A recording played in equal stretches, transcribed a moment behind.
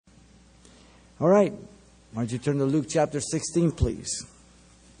All right. Why don't you turn to Luke chapter 16, please.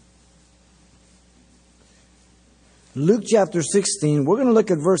 Luke chapter 16, we're going to look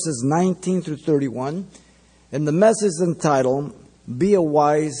at verses 19 through 31. And the message is entitled, Be a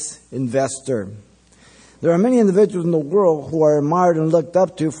Wise Investor. There are many individuals in the world who are admired and looked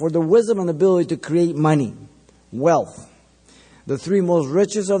up to for their wisdom and ability to create money, wealth. The three most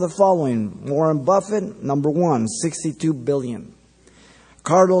richest are the following. Warren Buffett, number 1, $62 billion.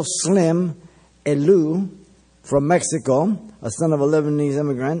 Carlos Slim Elu from Mexico, a son of a Lebanese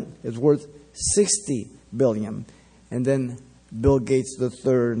immigrant, is worth $60 billion. And then Bill Gates III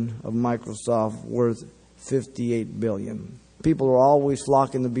of Microsoft, worth $58 billion. People are always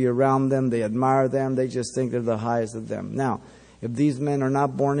flocking to be around them. They admire them. They just think they're the highest of them. Now, if these men are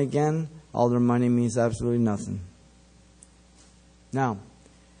not born again, all their money means absolutely nothing. Now,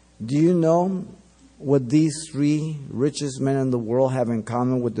 do you know what these three richest men in the world have in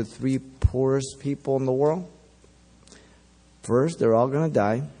common with the three poorest people in the world? First, they're all going to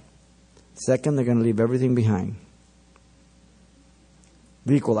die. Second, they're going to leave everything behind.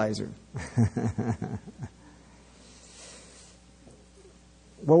 The equalizer.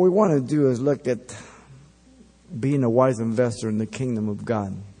 What we want to do is look at being a wise investor in the kingdom of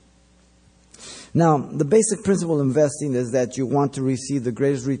God. Now, the basic principle of investing is that you want to receive the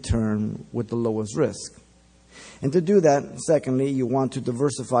greatest return with the lowest risk. And to do that, secondly, you want to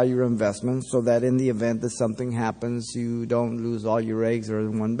diversify your investments so that in the event that something happens, you don't lose all your eggs are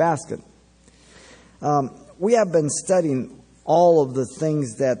in one basket. We have been studying all of the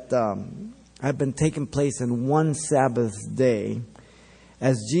things that have been taking place in one Sabbath day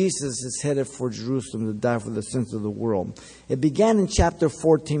as Jesus is headed for Jerusalem to die for the sins of the world. It began in chapter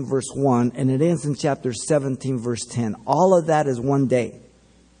 14, verse 1, and it ends in chapter 17, verse 10. All of that is one day,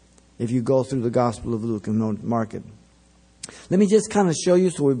 if you go through the Gospel of Luke and don't mark it. Let me just kind of show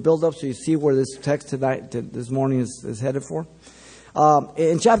you so we build up so you see where this text this morning is headed for.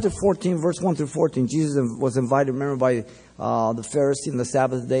 In chapter 14, verse 1 through 14, Jesus was invited, remember, by the Pharisee on the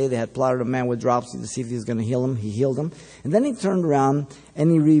Sabbath day. They had plotted a man with dropsy to see if he was going to heal him. He healed him. And then he turned around and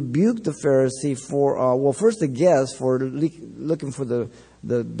he rebuked the Pharisee for, first the guest for looking for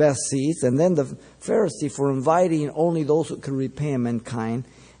the best seats, and then the Pharisee for inviting only those who could repay him in kind,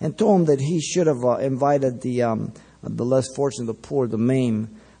 and told him that he should have invited the less fortunate, the poor, the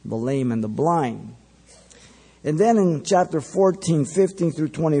maimed, the lame, and the blind. And then in chapter 14, 15 through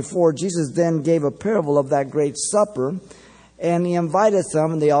 24, Jesus then gave a parable of that great supper. And he invited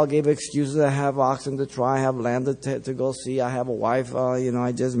some, and they all gave excuses. I have oxen to try, I have land to go see, I have a wife,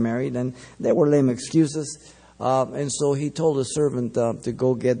 I just married. And they were lame excuses. And so he told his servant to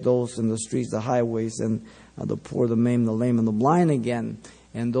go get those in the streets, the highways, and the poor, the maimed, the lame, and the blind again.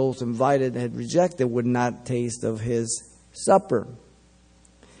 And those invited had rejected would not taste of his supper.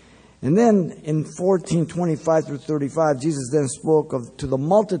 And then in 14:25 through 35, Jesus then spoke to the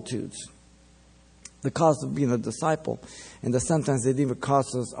multitudes the cost of being a disciple, and that sometimes it even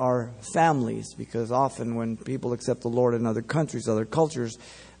costs us our families, because often when people accept the Lord in other countries, other cultures,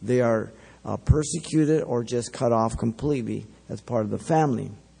 they are persecuted or just cut off completely as part of the family.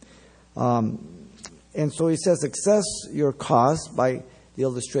 And so he says, assess your cost by the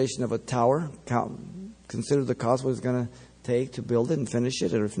illustration of a tower. Consider the cost, what it's going to take to build it and finish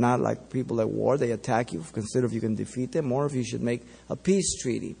it. Or if not, like people at war, they attack you. Consider if you can defeat them, or if you should make a peace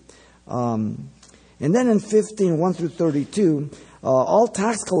treaty. And then in 15, 1 through 32, all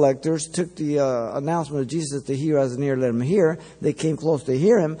tax collectors took the announcement of Jesus to hear as an ear, let him hear. They came close to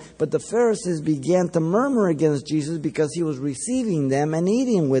hear him, but the Pharisees began to murmur against Jesus because he was receiving them and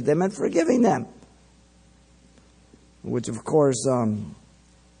eating with them and forgiving them. Which, of course,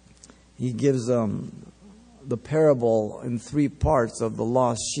 he gives the parable in three parts of the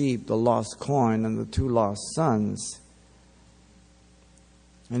lost sheep, the lost coin, and the two lost sons.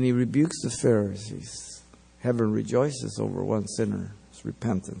 And he rebukes the Pharisees. Heaven rejoices over one sinner's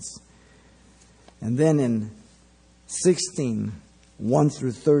repentance. And then in 16, 1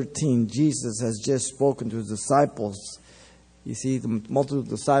 through 13, Jesus has just spoken to his disciples. You see the multitude of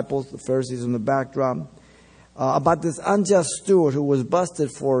disciples, the Pharisees in the backdrop, about this unjust steward who was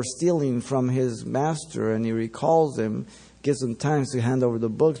busted for stealing from his master, and he recalls him, gives him time to hand over the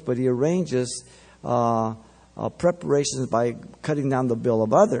books, but he arranges preparations by cutting down the bill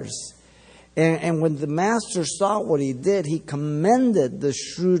of others. And when the master saw what he did, he commended the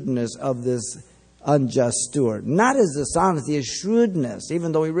shrewdness of this unjust steward. Not his dishonesty, his shrewdness.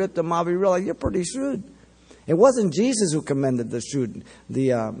 Even though he ripped him off, he realized, you're pretty shrewd. It wasn't Jesus who commended his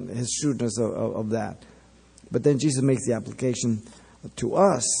shrewdness of that. But then Jesus makes the application to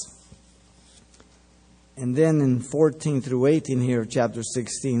us. And then in 14 through 18 here, chapter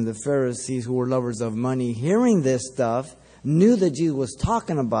 16, the Pharisees, who were lovers of money, hearing this stuff, knew that Jesus was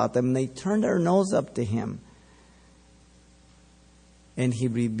talking about them, and they turned their nose up to him. And he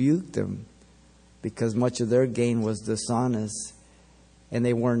rebuked them because much of their gain was dishonest, and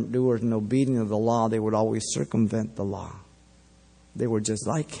they weren't doers and obedient of the law. They would always circumvent the law. They were just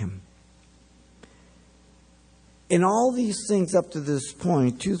like him. In all these things up to this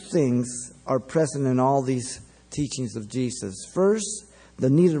point, two things are present in all these teachings of Jesus. First, the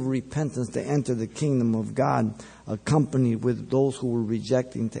need of repentance to enter the kingdom of God, accompanied with those who were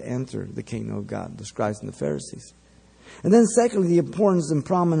rejecting to enter the kingdom of God, the scribes and the Pharisees. And then secondly, the importance and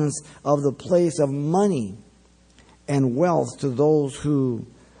prominence of the place of money and wealth to those who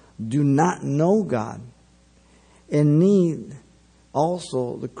do not know God, and need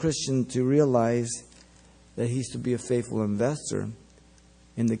also the Christian to realize that he's to be a faithful investor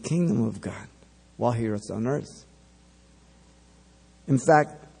in the kingdom of God while here on earth. In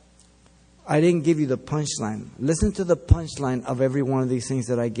fact, I didn't give you the punchline. Listen to the punchline of every one of these things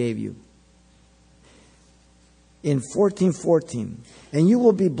that I gave you. In 14:14, and you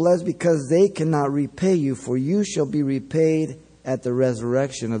will be blessed because they cannot repay you, for you shall be repaid at the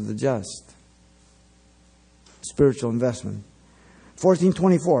resurrection of the just. Spiritual investment.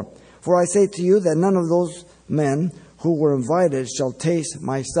 14:24, for I say to you that none of those men who were invited shall taste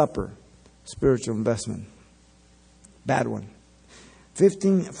my supper. Spiritual investment. Bad one.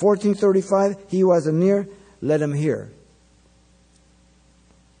 14:35, he who has an ear, let him hear.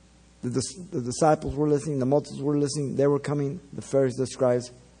 The disciples were listening, the multitudes were listening, they were coming, the Pharisees, the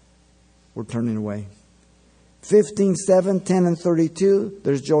scribes were turning away. 15:7, 10, and 32,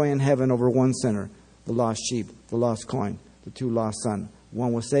 there's joy in heaven over one sinner, the lost sheep, the lost coin, the two lost sons.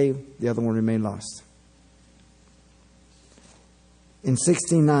 One was saved, the other one remained lost. In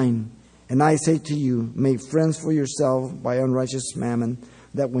 16:9, and I say to you, make friends for yourself by unrighteous mammon,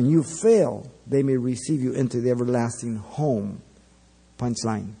 that when you fail, they may receive you into the everlasting home.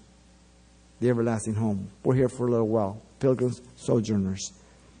 Punchline. The everlasting home. We're here for a little while. Pilgrims, sojourners.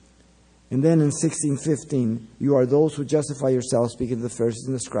 And then in 16:15, you are those who justify yourselves, speaking to the Pharisees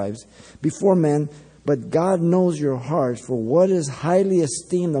and the scribes, before men, but God knows your hearts, for what is highly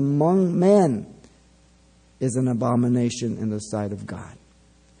esteemed among men is an abomination in the sight of God.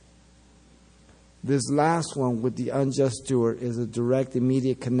 This last one with the unjust steward is a direct,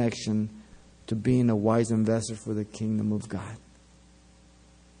 immediate connection to being a wise investor for the kingdom of God.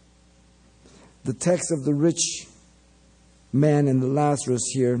 The text of the rich man and the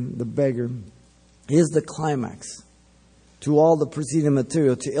Lazarus here, the beggar, is the climax to all the preceding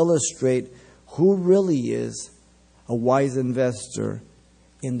material to illustrate who really is a wise investor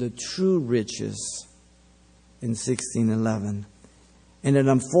in the true riches in 16:11. And it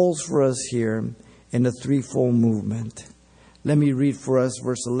unfolds for us here in a threefold movement. Let me read for us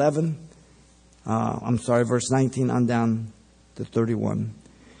verse 19 on down to 31.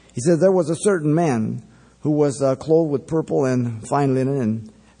 He says, there was a certain man who was clothed with purple and fine linen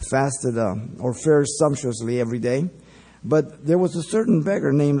and fasted or fared sumptuously every day. But there was a certain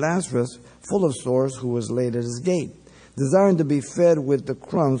beggar named Lazarus, full of sores, who was laid at his gate, desiring to be fed with the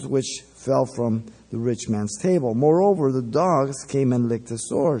crumbs which fell from the rich man's table. Moreover, the dogs came and licked his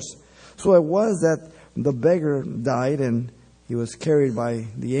sores. So it was that the beggar died, and he was carried by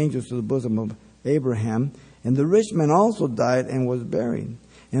the angels to the bosom of Abraham. And the rich man also died and was buried.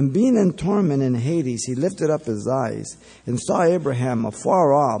 And being in torment in Hades, he lifted up his eyes and saw Abraham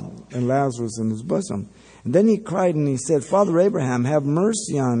afar off and Lazarus in his bosom. And then he cried and he said, Father Abraham, have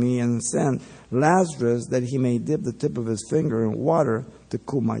mercy on me and send Lazarus that he may dip the tip of his finger in water to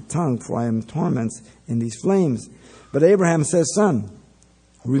cool my tongue, for I am in torments in these flames. But Abraham says, Son,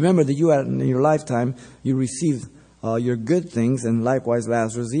 remember that you in your lifetime you received your good things, and likewise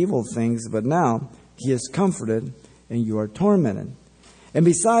Lazarus evil things, but now he is comforted and you are tormented. And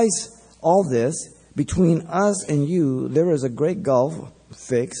besides all this, between us and you there is a great gulf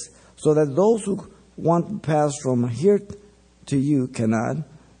fixed, so that those who want to pass from here to you cannot,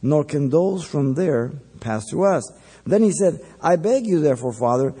 nor can those from there pass to us. Then he said, I beg you therefore,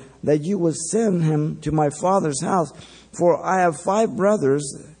 Father, that you would send him to my father's house, for I have 5 brothers,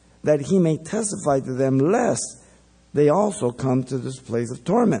 that he may testify to them, lest they also come to this place of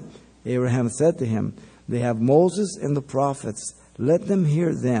torment. Abraham said to him, they have Moses and the prophets, let them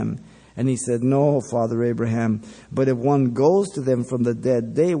hear them. And he said, no, Father Abraham, but if one goes to them from the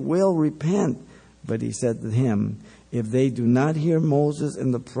dead, they will repent. But he said to him, if they do not hear Moses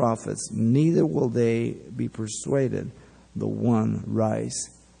and the prophets, neither will they be persuaded, the one rise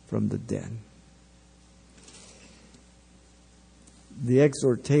from the dead. The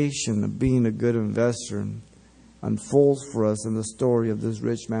exhortation of being a good investor unfolds for us in the story of this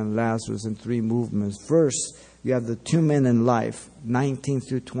rich man Lazarus in three movements. First, you have the two men in life, 19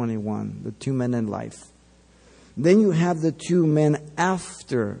 through 21, the two men in life. Then you have the two men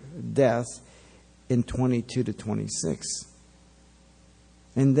after death in 22 to 26.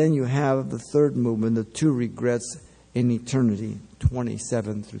 And then you have the third movement, the two regrets in eternity,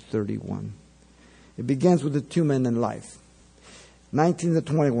 27 through 31. It begins with the two men in life. 19 to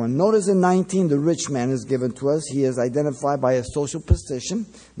 21. Notice in 19, the rich man is given to us. He is identified by his social position.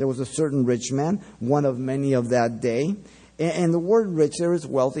 There was a certain rich man, one of many of that day. And the word rich there is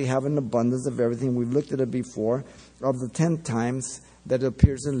wealthy, having abundance of everything. We've looked at it before. Of the 10 times that it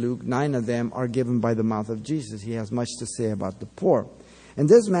appears in Luke, 9 of them are given by the mouth of Jesus. He has much to say about the poor. And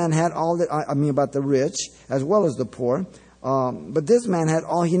this man had all that, about the rich as well as the poor. But this man had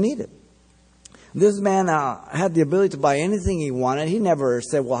all he needed. This man had the ability to buy anything he wanted. He never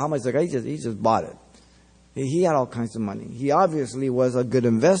said, well, how much? He just bought it. He had all kinds of money. He obviously was a good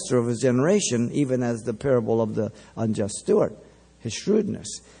investor of his generation, even as the parable of the unjust steward, his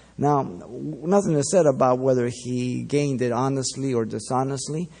shrewdness. Now, nothing is said about whether he gained it honestly or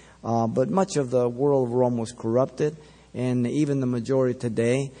dishonestly, but much of the world of Rome was corrupted, and even the majority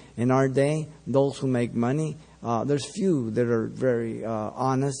today, in our day, those who make money, there's few that are very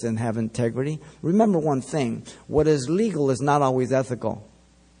honest and have integrity. Remember one thing, what is legal is not always ethical.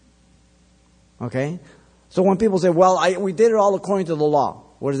 Okay? So when people say, well, we did it all according to the law,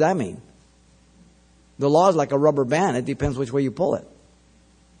 what does that mean? The law is like a rubber band. It depends which way you pull it.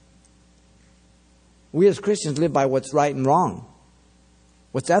 We as Christians live by what's right and wrong,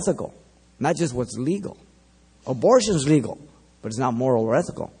 what's ethical, not just what's legal. Abortion's legal, but it's not moral or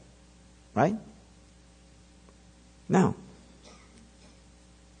ethical. Right? Now,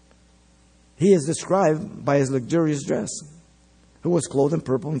 he is described by his luxurious dress, who was clothed in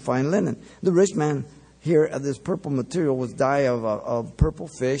purple and fine linen. The rich man here, this purple material was dye of purple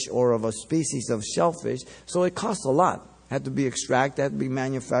fish or of a species of shellfish, so it cost a lot. Had to be extracted, had to be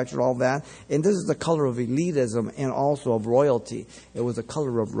manufactured, all that. And this is the color of elitism and also of royalty. It was the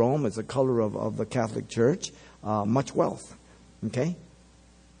color of Rome. It's the color of the Catholic Church. Much wealth. Okay?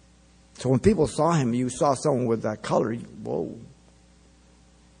 So when people saw him, you saw someone with that color. Whoa.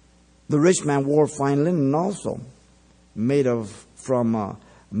 The rich man wore fine linen also, made from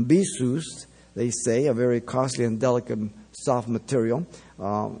byssus, they say, a very costly and delicate soft material.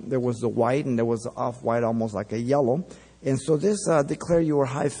 There was the white and there was the off-white, almost like a yellow. And so this declared you were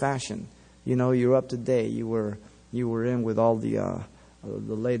high fashion. You know, you're up to date. You were in with all the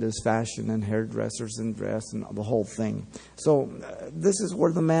latest fashion and hairdressers and dress and the whole thing. So this is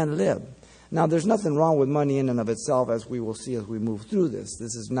where the man lived. Now, there's nothing wrong with money in and of itself, as we will see as we move through this.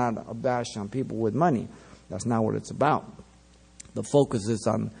 This is not a bash on people with money. That's not what it's about. The focus is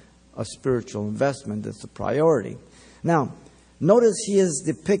on a spiritual investment. That's the priority. Now, notice he is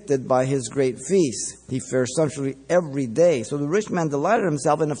depicted by his great feast. He fares sumptuously every day. So the rich man delighted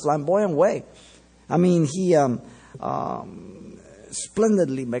himself in a flamboyant way. I mean, he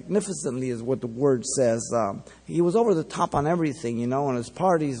splendidly, magnificently is what the word says. He was over the top on everything, you know, and his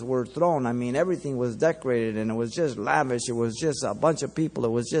parties were thrown. I mean, everything was decorated and it was just lavish. It was just a bunch of people.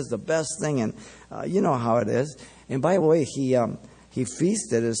 It was just the best thing. And you know how it is. And by the way, he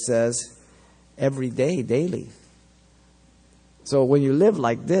feasted, it says, every day, daily. So when you live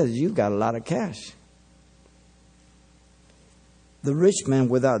like this, you've got a lot of cash. The rich man,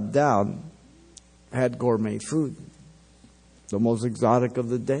 without doubt, had gourmet food. The most exotic of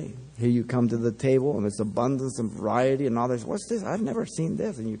the day. Here you come to the table and there's abundance and variety and all this. What's this? I've never seen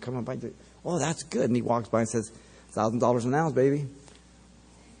this. And you come up by, oh, that's good. And he walks by and says, $1,000 an ounce, baby.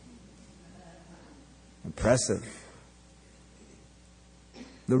 Impressive.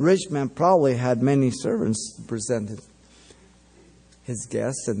 The rich man probably had many servants to present his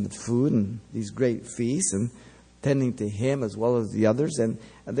guests and the food and these great feasts and tending to him as well as the others. And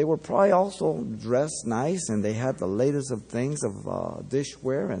they were probably also dressed nice and they had the latest of things of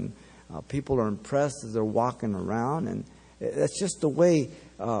dishware, and people are impressed as they're walking around. And that's just the way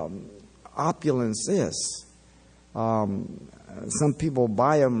opulence is. Some people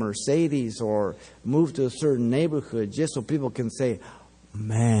buy a Mercedes or move to a certain neighborhood just so people can say,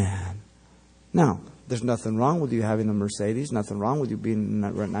 man. Now, there's nothing wrong with you having a Mercedes, nothing wrong with you being in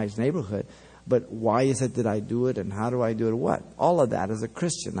a nice neighborhood. But why is it that I do it, and how do I do it, what? All of that as a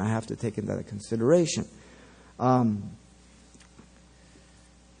Christian, I have to take into consideration.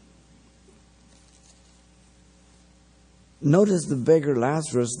 Notice the beggar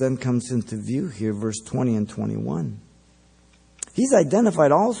Lazarus then comes into view here, verse 20 and 21. He's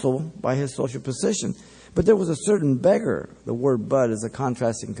identified also by his social position. But there was a certain beggar. The word but is a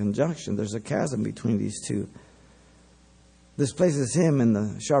contrasting conjunction. There's a chasm between these two. This places him in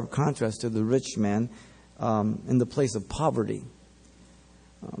the sharp contrast to the rich man in the place of poverty.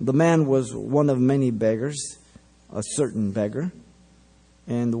 The man was one of many beggars, a certain beggar.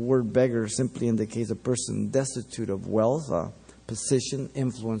 And the word beggar simply indicates a person destitute of wealth, position,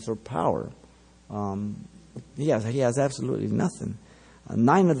 influence, or power. He has absolutely nothing.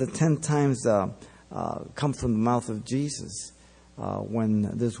 9 of the 10 times come from the mouth of Jesus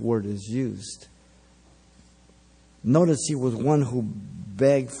when this word is used. Notice he was one who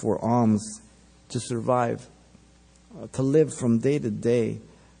begged for alms to survive, to live from day to day,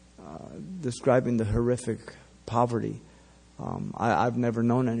 describing the horrific poverty. I've never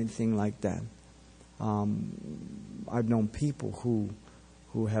known anything like that. I've known people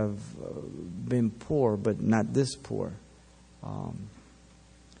who have been poor, but not this poor.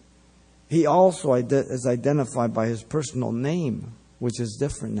 He also is identified by his personal name, which is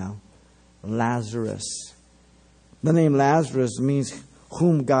different now. Lazarus. The name Lazarus means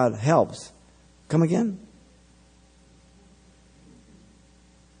whom God helps. Come again?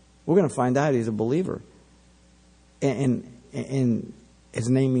 We're going to find out he's a believer. And his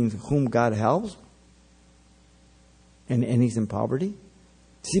name means whom God helps. And he's in poverty.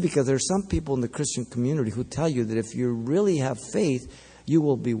 See, because there's some people in the Christian community who tell you that if you really have faith, you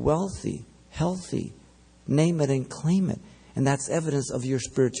will be wealthy, healthy. Name it and claim it. And that's evidence of your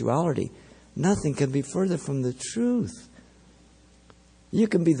spirituality. Nothing can be further from the truth. You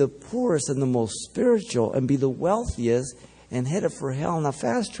can be the poorest and the most spiritual and be the wealthiest and headed for hell on a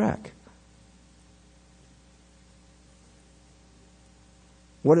fast track.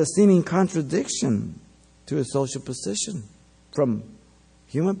 What a seeming contradiction to his social position from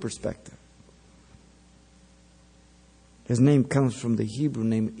human perspective. His name comes from the Hebrew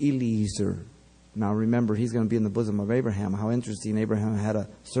name Eliezer. Now remember, he's going to be in the bosom of Abraham. How interesting, Abraham had a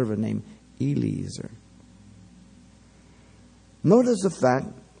servant named Eliezer. Notice the fact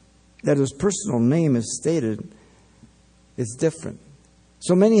that his personal name is stated is different.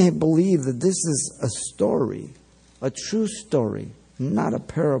 So many believe that this is a story, a true story, not a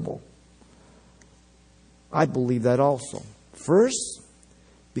parable. I believe that also. First,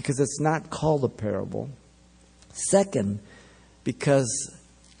 because it's not called a parable. Second, because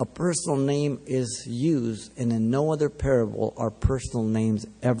a personal name is used, and in no other parable are personal names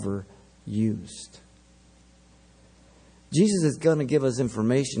ever used. Jesus is going to give us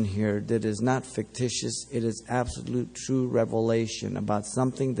information here that is not fictitious. It is absolute true revelation about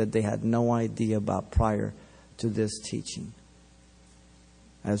something that they had no idea about prior to this teaching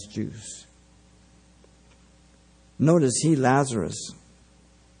as Jews. Notice he, Lazarus,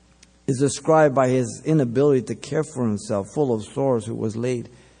 is described by his inability to care for himself, full of sores, who was laid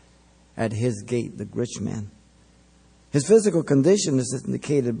at his gate, the rich man. His physical condition is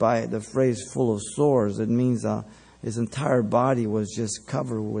indicated by the phrase full of sores. It means his entire body was just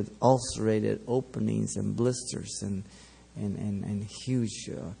covered with ulcerated openings and blisters and huge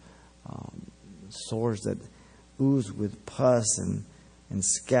sores that oozed with pus and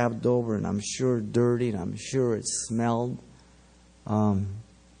scabbed over, and I'm sure dirty, and I'm sure it smelled.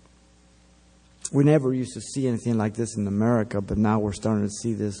 We never used to see anything like this in America, but now we're starting to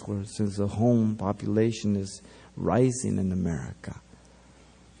see this since the home population is rising in America.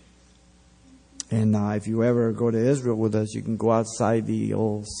 And if you ever go to Israel with us, you can go outside the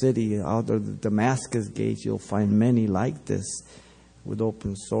old city, out of the Damascus gates. You'll find many like this with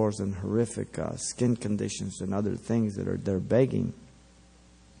open sores and horrific skin conditions and other things that are there begging.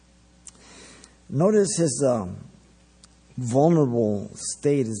 Notice his vulnerable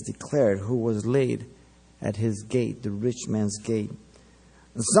state is declared, who was laid at his gate, the rich man's gate.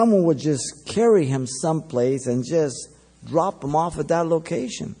 And someone would just carry him someplace and just drop him off at that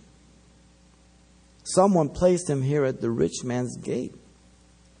location. Someone placed him here at the rich man's gate.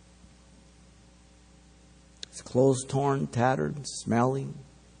 His clothes torn, tattered, smelling,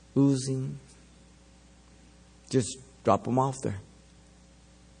 oozing. Just drop him off there.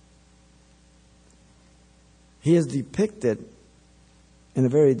 He is depicted in a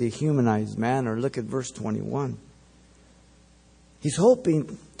very dehumanized manner. Look at verse 21. He's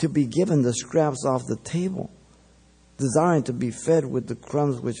hoping to be given the scraps off the table, desiring to be fed with the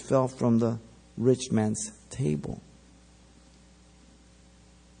crumbs which fell from the rich man's table.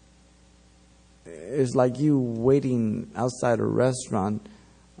 It's like you waiting outside a restaurant,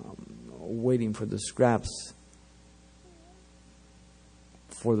 waiting for the scraps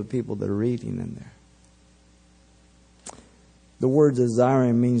for the people that are eating in there. The word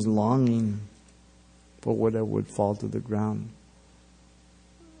desiring means longing for whatever would fall to the ground.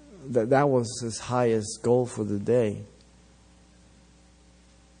 that was his highest goal for the day.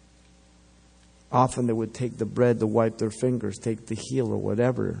 Often they would take the bread to wipe their fingers, take the heel or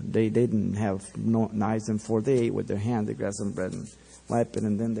whatever. They didn't have knives and forks. They ate with their hand. They grabbed some bread and wipe it,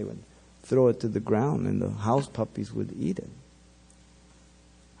 and then they would throw it to the ground, and the house puppies would eat it.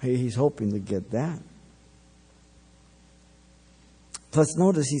 He's hoping to get that. Plus,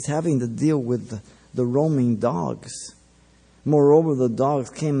 notice he's having to deal with the roaming dogs. Moreover, the dogs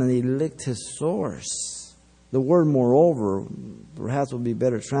came and they licked his sores. The word moreover perhaps would be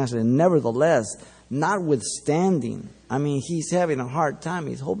better translated. Nevertheless, notwithstanding, I mean, he's having a hard time.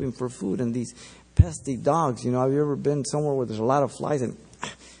 He's hoping for food, and these pesky dogs, have you ever been somewhere where there's a lot of flies and,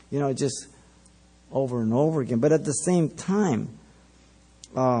 just over and over again. But at the same time,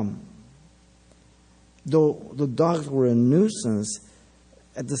 though the dogs were a nuisance,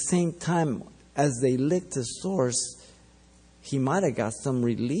 at the same time, as they licked his sores, he might have got some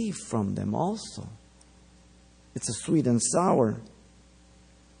relief from them also. It's a sweet and sour.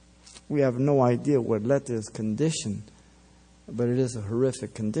 We have no idea what led to his condition, but it is a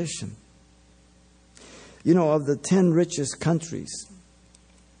horrific condition. Of the 10 richest countries,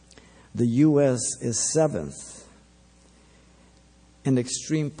 the U.S. is 7th, and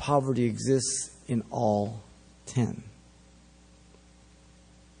extreme poverty exists in all 10.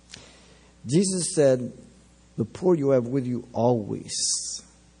 Jesus said, the poor you have with you always.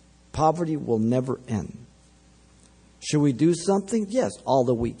 Poverty will never end. Should we do something? Yes, all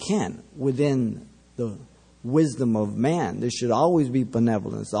that we can within the wisdom of man. There should always be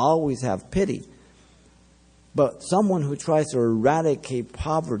benevolence, always have pity. But someone who tries to eradicate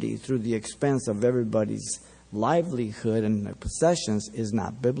poverty through the expense of everybody's livelihood and their possessions is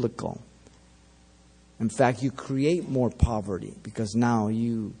not biblical. In fact, you create more poverty because now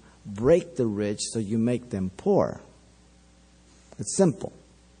you break the rich so you make them poor. It's simple.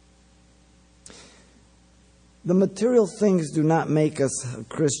 The material things do not make us a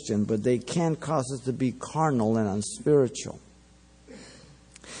Christian, but they can cause us to be carnal and unspiritual.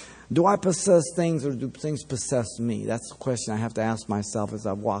 Do I possess things or do things possess me? That's the question I have to ask myself as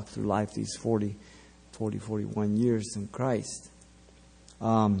I've walked through life these 41 years in Christ.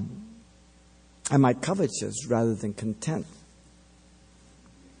 Am I covetous rather than content?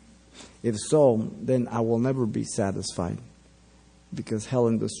 If so, then I will never be satisfied, because hell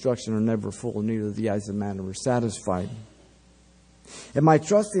and destruction are never full, neither the eyes of man are satisfied. Am I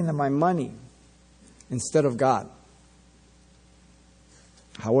trusting in my money instead of God?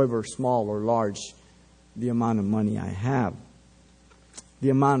 However small or large the amount of money I have, the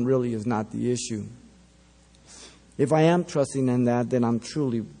amount really is not the issue. If I am trusting in that, then I'm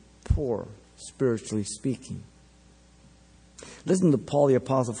truly poor, spiritually speaking. Listen to Paul the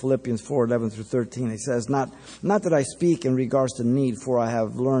Apostle, Philippians 4:11-13. He says, Not that I speak in regards to need, for I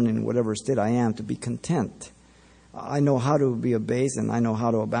have learned in whatever state I am to be content. I know how to be abased, and I know how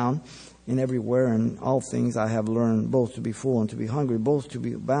to abound. In everywhere and all things I have learned both to be full and to be hungry, both to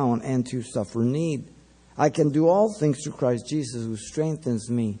be bound and to suffer need. I can do all things through Christ Jesus who strengthens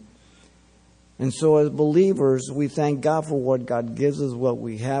me. And so as believers, we thank God for what God gives us, what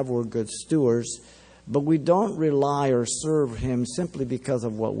we have. We're good stewards. But we don't rely or serve Him simply because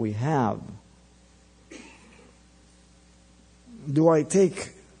of what we have. Do I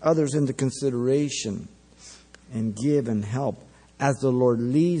take others into consideration and give and help as the Lord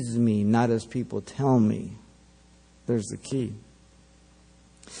leads me, not as people tell me? There's the key.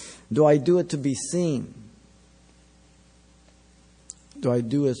 Do I do it to be seen? Do I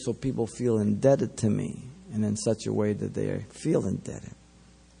do it so people feel indebted to me and in such a way that they feel indebted?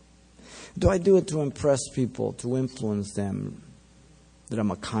 Do I do it to impress people, to influence them, that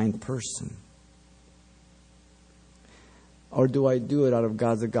I'm a kind person? Or do I do it out of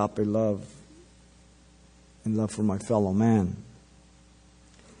God's agape love and love for my fellow man?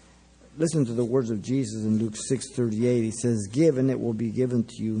 Listen to the words of Jesus in Luke 6:38. He says, Give and it will be given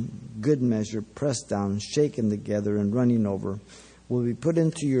to you, good measure, pressed down, shaken together, and running over, will be put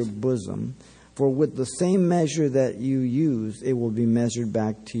into your bosom. For with the same measure that you use, it will be measured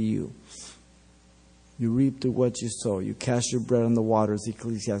back to you. You reap to what you sow. You cast your bread on the waters,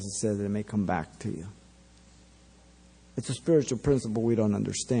 Ecclesiastes says, that it may come back to you. It's a spiritual principle we don't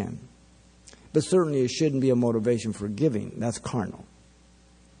understand. But certainly it shouldn't be a motivation for giving. That's carnal.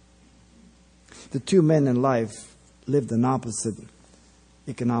 The two men in life lived on opposite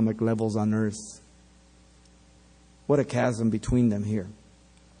economic levels on earth. What a chasm between them here.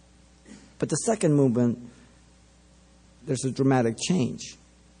 But the second movement, there's a dramatic change.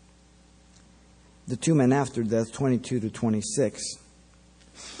 The two men after death, 22-26.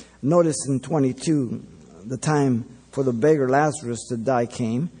 Notice in 22, the time for the beggar Lazarus to die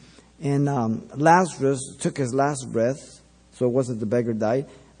came. And Lazarus took his last breath, so it wasn't the beggar died.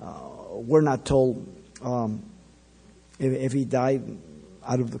 We're not told if he died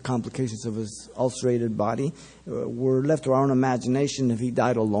out of the complications of his ulcerated body. We're left to our own imagination if he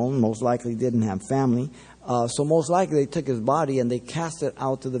died alone. Most likely didn't have family. So most likely they took his body and they cast it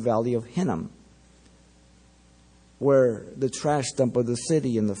out to the valley of Hinnom, where the trash dump of the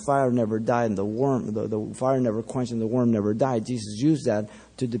city, and the fire never died, and the fire never quenched, and the worm never died. Jesus used that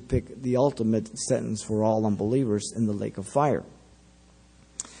to depict the ultimate sentence for all unbelievers in the lake of fire.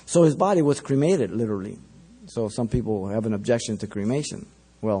 So his body was cremated, literally. So some people have an objection to cremation.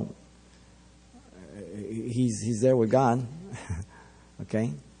 Well, he's there with God.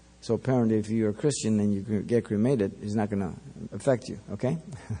 Okay? So apparently if you're a Christian and you get cremated, it's not going to affect you. Okay?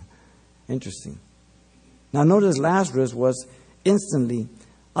 Interesting. Now notice Lazarus was instantly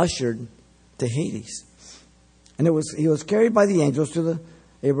ushered to Hades. And he was carried by the angels to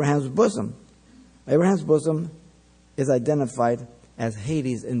Abraham's bosom. Abraham's bosom is identified as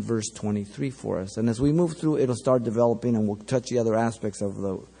Hades in verse 23 for us. And as we move through, it'll start developing, and we'll touch the other aspects of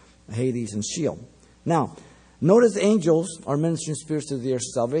the Hades and Sheol. Now, notice angels are ministering spirits to the earth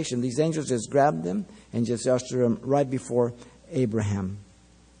of salvation. These angels just grabbed them and just ushered them right before Abraham.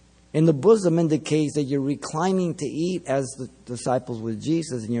 In the bosom indicates that you're reclining to eat as the disciples with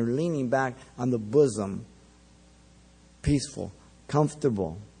Jesus, and you're leaning back on the bosom. Peaceful,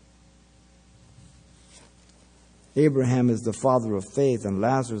 comfortable. Abraham is the father of faith, and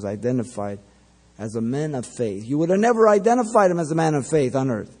Lazarus identified as a man of faith. You would have never identified him as a man of faith on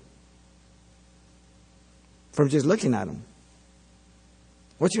earth from just looking at him.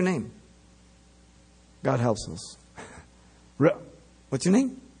 What's your name? God helps us. What's your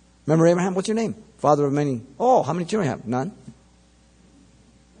name? Remember Abraham? What's your name? Father of many. Oh, how many children you have? None?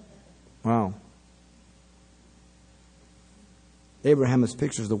 Wow. Abraham is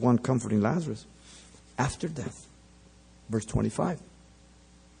pictures the one comforting Lazarus after death. Verse 25.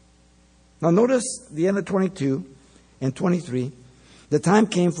 Now notice the end of 22 and 23. The time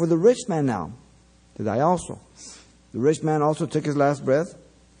came for the rich man now to die also. The rich man also took his last breath.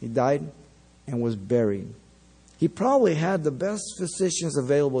 He died and was buried. He probably had the best physicians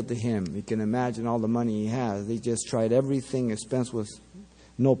available to him. You can imagine all the money he has. They just tried everything. Expense was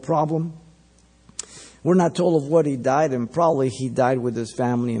no problem. We're not told of what he died, and probably he died with his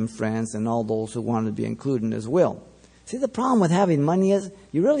family and friends and all those who wanted to be included in his will. See, the problem with having money is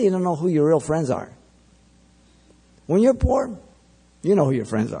you really don't know who your real friends are. When you're poor, you know who your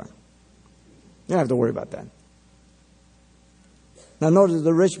friends are. You don't have to worry about that. Now notice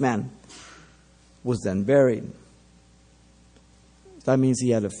the rich man was then buried. That means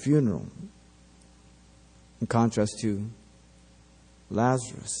he had a funeral. In contrast to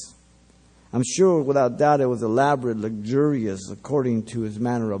Lazarus. I'm sure without doubt it was elaborate, luxurious, according to his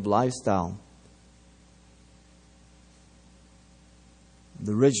manner of lifestyle.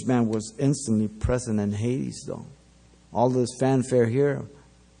 The rich man was instantly present in Hades, though. All this fanfare here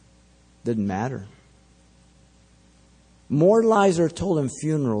didn't matter. More lies are told in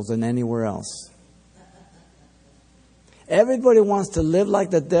funerals than anywhere else. Everybody wants to live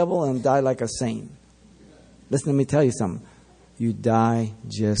like the devil and die like a saint. Listen, let me tell you something. You die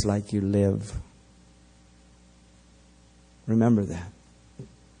just like you live. Remember that.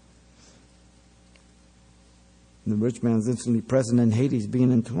 The rich man is instantly present in Hades,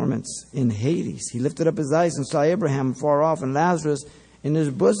 being in torments in Hades. He lifted up his eyes and saw Abraham far off and Lazarus in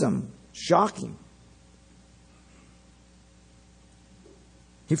his bosom. Shocking.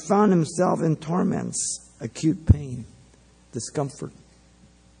 He found himself in torments, acute pain, discomfort.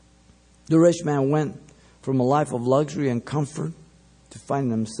 The rich man went from a life of luxury and comfort to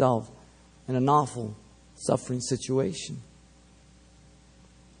finding himself in an awful, suffering situation.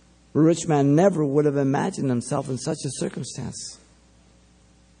 The rich man never would have imagined himself in such a circumstance.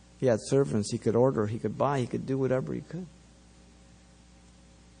 He had servants, he could order, he could buy, he could do whatever he could.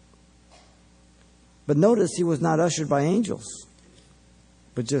 But notice he was not ushered by angels,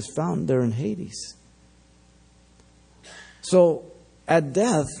 but just found there in Hades. So, at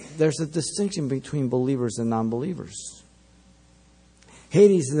death, there's a distinction between believers and non-believers.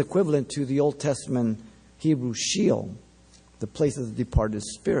 Hades is equivalent to the Old Testament Hebrew Sheol, the place of the departed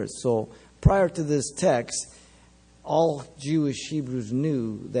spirits. So prior to this text, all Jewish Hebrews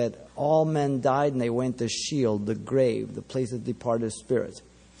knew that all men died and they went to Sheol, the grave, the place of departed spirits.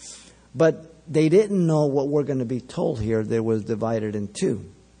 But they didn't know what we're going to be told here that was divided in two.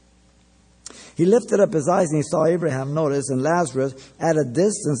 He lifted up his eyes and he saw Abraham, notice, and Lazarus at a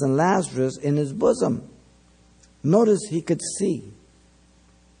distance, and Lazarus in his bosom. Notice he could see.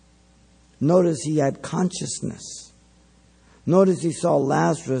 Notice he had consciousness. Notice he saw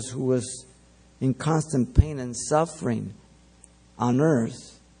Lazarus, who was in constant pain and suffering on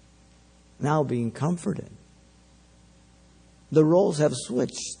earth, now being comforted. The roles have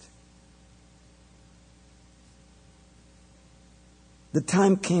switched. The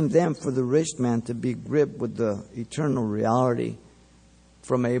time came then for the rich man to be gripped with the eternal reality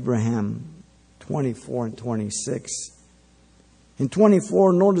from Abraham 24 and 26. In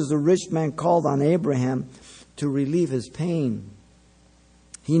 24, notice the rich man called on Abraham to relieve his pain.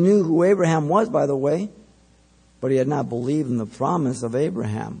 He knew who Abraham was, by the way, but he had not believed in the promise of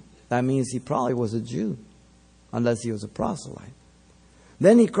Abraham. That means he probably was a Jew, unless he was a proselyte.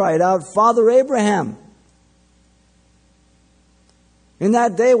 Then he cried out, "Father Abraham." In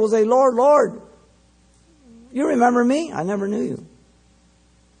that day will say, "Lord, Lord, you remember me? I never knew you."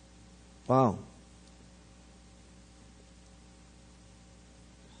 Wow.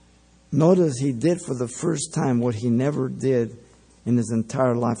 Notice he did for the first time what he never did in his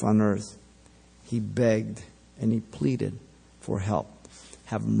entire life on earth. He begged and he pleaded for help.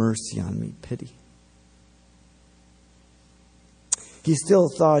 Have mercy on me, pity. He still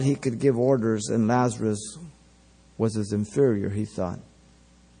thought he could give orders, and Lazarus was his inferior, he thought.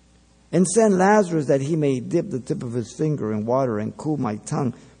 "And send Lazarus that he may dip the tip of his finger in water and cool my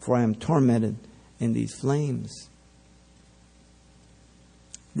tongue, for I am tormented in these flames."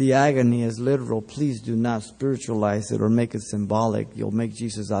 The agony is literal. Please do not spiritualize it or make it symbolic. You'll make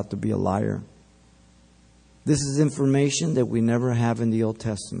Jesus out to be a liar. This is information that we never have in the Old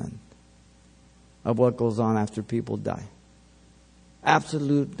Testament of what goes on after people die.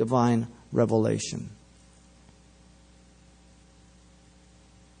 Absolute divine revelation.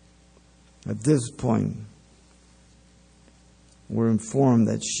 At this point, we're informed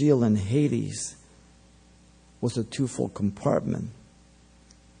that Sheol and Hades was a twofold compartment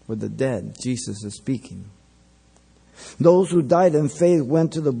with the dead. Jesus is speaking. Those who died in faith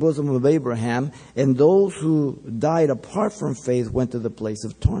went to the bosom of Abraham, and those who died apart from faith went to the place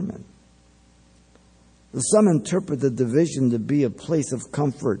of torment. Some interpret the division to be a place of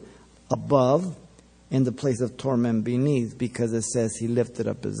comfort above and the place of torment beneath, because it says he lifted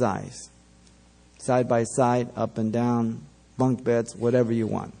up his eyes. Side by side, up and down, bunk beds, whatever you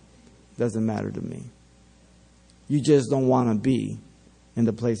want. Doesn't matter to me. You just don't want to be in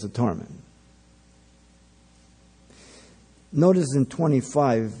the place of torment. Notice in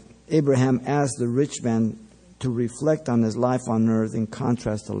 25, Abraham asked the rich man to reflect on his life on earth in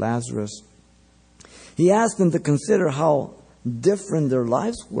contrast to Lazarus. He asked him to consider how different their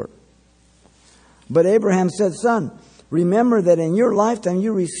lives were. But Abraham said, "Son, remember that in your lifetime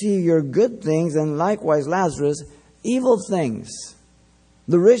you receive your good things, and likewise Lazarus, evil things."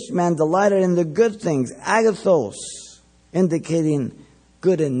 The rich man delighted in the good things, agathos, indicating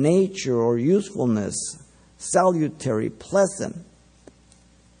good in nature or usefulness, salutary, pleasant.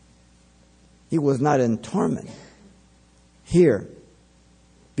 He was not in torment here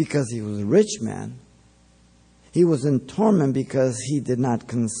because he was a rich man. He was in torment because he did not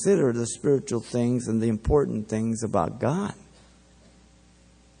consider the spiritual things and the important things about God.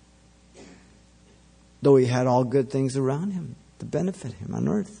 Though he had all good things around him to benefit him on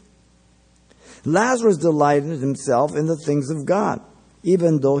earth. Lazarus delighted himself in the things of God,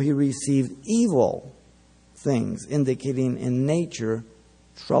 even though he received evil things, indicating in nature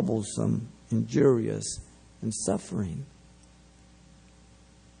troublesome, injurious, and suffering.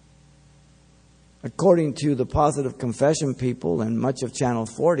 According to the Positive Confession people and much of Channel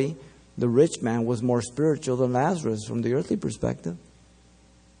 40, the rich man was more spiritual than Lazarus from the earthly perspective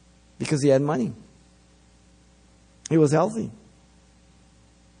because he had money. He was healthy.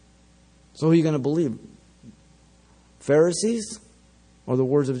 So who are you going to believe? Pharisees or the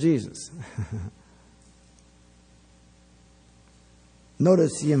words of Jesus?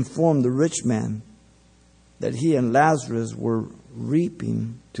 Notice he informed the rich man that he and Lazarus were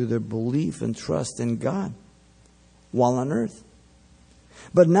reaping to their belief and trust in God while on earth.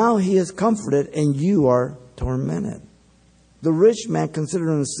 But now he is comforted and you are tormented. The rich man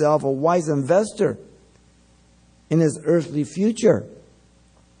considered himself a wise investor in his earthly future.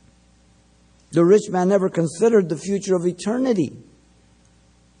 The rich man never considered the future of eternity.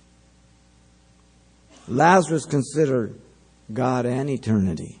 Lazarus considered God and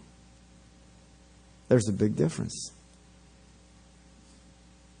eternity. There's a big difference.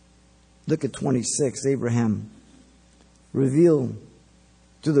 Look at 26. Abraham revealed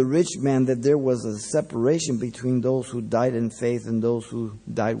to the rich man that there was a separation between those who died in faith and those who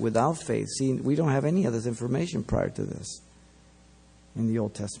died without faith. See, we don't have any of this information prior to this in the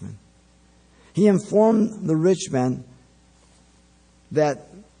Old Testament. He informed the rich man that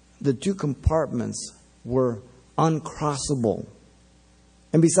the two compartments were uncrossable.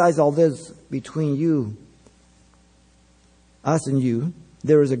 And besides all this, between you, us and you,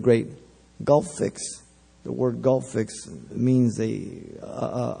 there is a great gulf fix. The word gulf fix means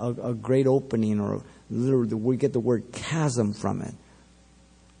a great opening, or literally we get the word chasm from it.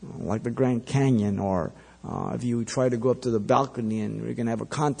 Like the Grand Canyon, or if you try to go up to the balcony and you're going to have a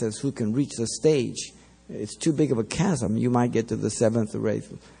contest who can reach the stage, it's too big of a chasm. You might get to the 7th or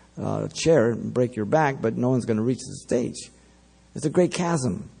 8th chair and break your back, but no one's going to reach the stage. It's a great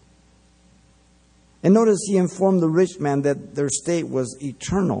chasm. And notice he informed the rich man that their state was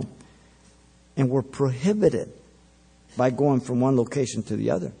eternal and were prohibited by going from one location to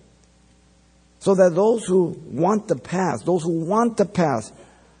the other. So that those who want to pass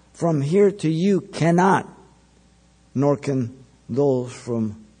from here to you cannot, nor can those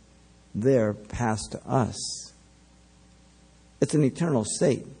from there pass to us. It's an eternal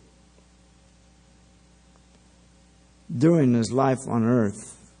state. During his life on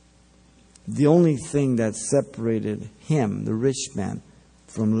earth, the only thing that separated him, the rich man,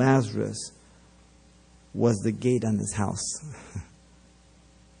 from Lazarus was the gate on his house.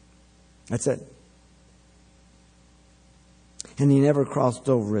 That's it. And he never crossed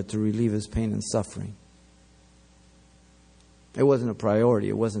over it to relieve his pain and suffering. It wasn't a priority.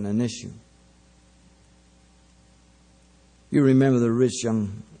 It wasn't an issue. You remember the rich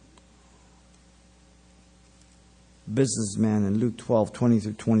young businessman in Luke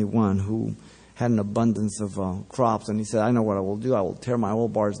 12:20-21 who had an abundance of crops, and he said, I know what I will do. I will tear my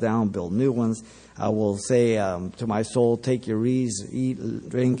old barns down, build new ones. I will say to my soul, take your ease, eat,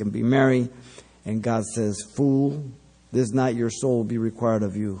 drink, and be merry. And God says, fool, this night your soul will be required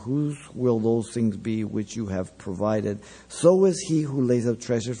of you. Whose will those things be which you have provided? So is he who lays up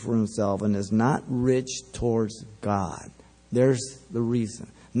treasures for himself and is not rich towards God. There's the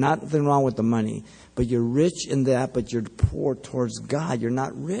reason. Nothing wrong with the money, but you're rich in that, but you're poor towards God. You're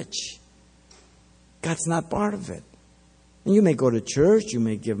not rich. God's not part of it. And you may go to church, you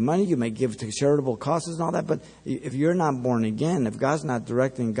may give money, you may give to charitable causes and all that, but if you're not born again, if God's not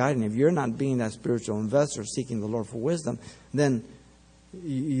directing and guiding, if you're not being that spiritual investor seeking the Lord for wisdom, then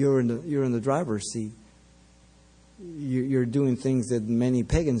you're in the driver's seat. You're doing things that many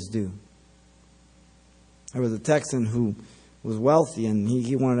pagans do. There was a Texan who was wealthy, and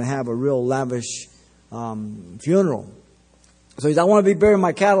he wanted to have a real lavish funeral. So he said, I want to be buried in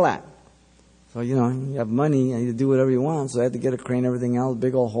my Cadillac. So, you have money, and you do whatever you want. So they had to get a crane, everything else,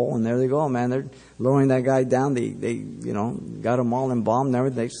 big old hole, and there they go, man. They're lowering that guy down. They got him all embalmed and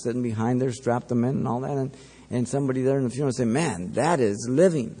everything. They're sitting behind there, strapped them in and all that. And somebody there in the funeral said, man, that is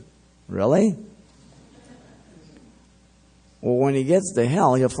living. Really? Well, when he gets to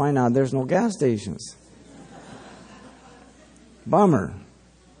hell, you'll find out there's no gas stations. Bummer.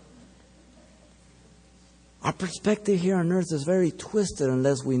 Our perspective here on earth is very twisted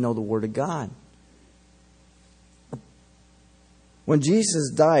unless we know the Word of God. When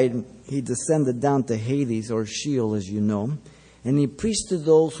Jesus died, he descended down to Hades, or Sheol, as you know, and he preached to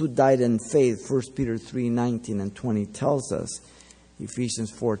those who died in faith. 1 Peter 3:19 and 20 tells us.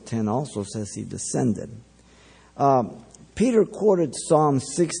 Ephesians 4:10 also says he descended. Peter quoted Psalm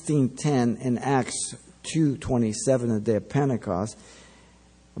 16:10 and Acts 2:27, the day of Pentecost,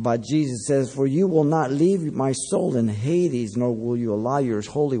 about Jesus. Says, for you will not leave my soul in Hades, nor will you allow your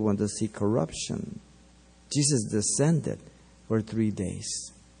Holy One to see corruption. Jesus descended for 3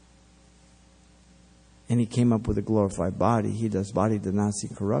 days. And he came up with a glorified body. His body did not see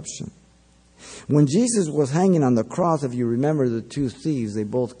corruption. When Jesus was hanging on the cross, if you remember the two thieves, they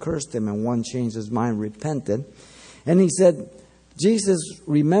both cursed him, and one changed his mind, repented. And he said, Jesus,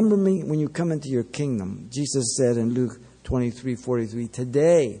 remember me when you come into your kingdom. Jesus said in Luke 23:43,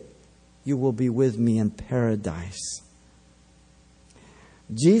 today you will be with me in paradise.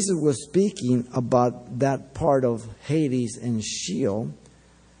 Jesus was speaking about that part of Hades and Sheol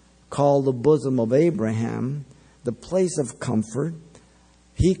called the bosom of Abraham, the place of comfort.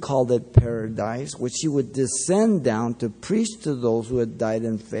 He called it paradise, which he would descend down to preach to those who had died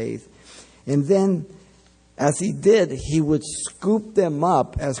in faith. And then, as he did, he would scoop them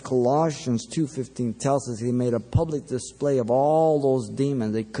up, as Colossians 2:15 tells us. He made a public display of all those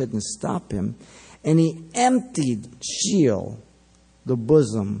demons. They couldn't stop him. And he emptied Sheol, the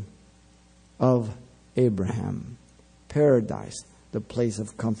bosom of Abraham. Paradise, the place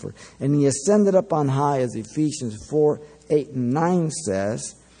of comfort. And he ascended up on high, as Ephesians 4:8 and 9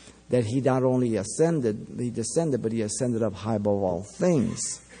 says, that he not only descended, but he ascended up high above all things.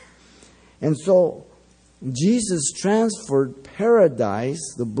 And so Jesus transferred paradise,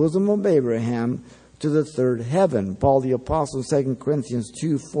 the bosom of Abraham, to the third heaven. Paul the Apostle, 2 Corinthians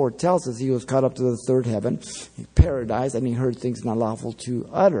 2:4 tells us he was caught up to the third heaven, paradise, and he heard things not lawful to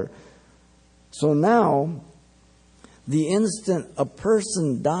utter. So now, the instant a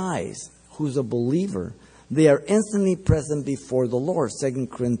person dies who's a believer, they are instantly present before the Lord. 2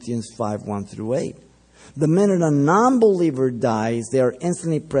 Corinthians 5:1-8. The minute a non-believer dies, they are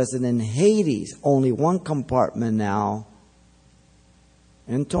instantly present in Hades. Only one compartment now,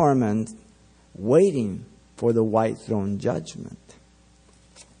 in torment, waiting for the white throne judgment.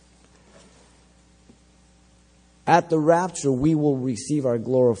 At the rapture, we will receive our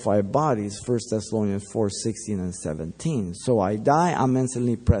glorified bodies, 1 Thessalonians 4:16 and 17. So I die, I'm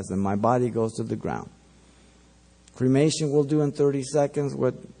instantly present. My body goes to the ground. Cremation will do in 30 seconds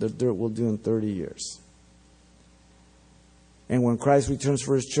what the dirt will do in 30 years. And when Christ returns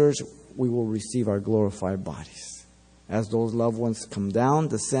for His church, we will receive our glorified bodies. As those loved ones come down,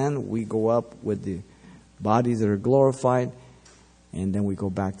 descend, we go up with the bodies that are glorified, and then we go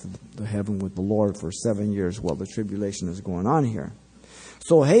back to the heaven with the Lord for 7 years while the tribulation is going on here.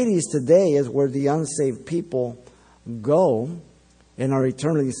 So Hades today is where the unsaved people go and are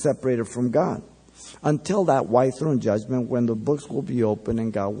eternally separated from God, until that white throne judgment, when the books will be open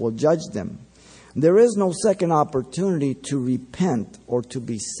and God will judge them. There is no second opportunity to repent or to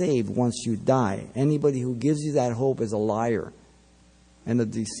be saved once you die. Anybody who gives you that hope is a liar and a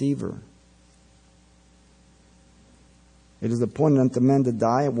deceiver. It is appointed unto men to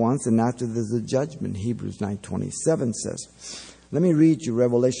die at once, and after there's a judgment, Hebrews 9:27 says. Let me read you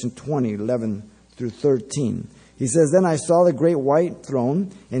Revelation 20:11-13. He says, Then I saw the great white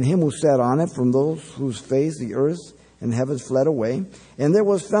throne, and him who sat on it, from those whose face the earth and heavens fled away, and there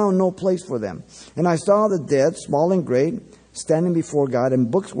was found no place for them. And I saw the dead, small and great, standing before God,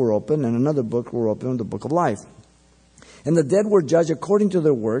 and books were opened, and another book were opened, the book of life. And the dead were judged according to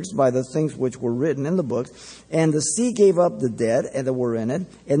their works by the things which were written in the book. And the sea gave up the dead and that were in it,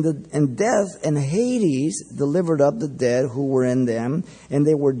 and death and Hades delivered up the dead who were in them, and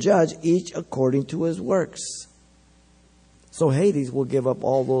they were judged each according to his works. So Hades will give up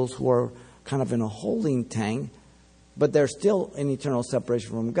all those who are kind of in a holding tank, but they're still in eternal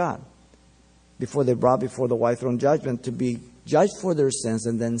separation from God, before they're brought before the white throne judgment to be judged for their sins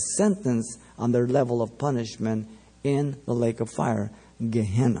and then sentenced on their level of punishment in the lake of fire,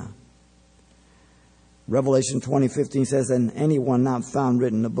 Gehenna. Revelation 20:15 says, And anyone not found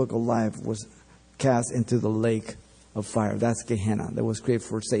written in the book of life was cast into the lake of fire. That's Gehenna, that was created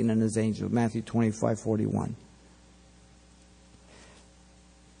for Satan and his angels. Matthew 25:41.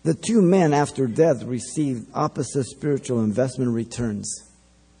 The two men after death received opposite spiritual investment returns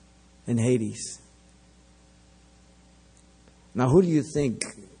in Hades. Now, who do you think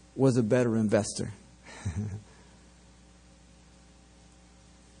was a better investor?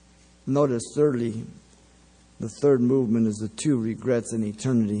 Notice, thirdly, the third movement is the two regrets in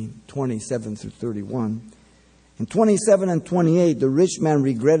eternity, 27-31. In 27 and 28, the rich man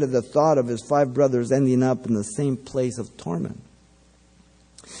regretted the thought of his 5 brothers ending up in the same place of torment.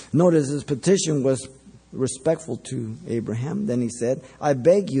 Notice his petition was respectful to Abraham. Then he said, I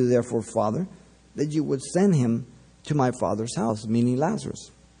beg you, therefore, Father, that you would send him to my father's house, meaning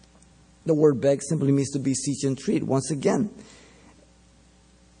Lazarus. The word beg simply means to beseech and entreat. Once again,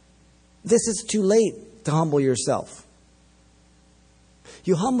 this is too late to humble yourself.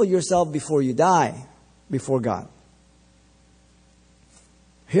 You humble yourself before you die, before God.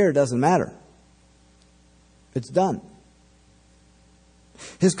 Here it doesn't matter. It's done.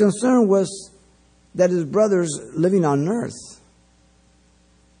 His concern was that his brothers living on earth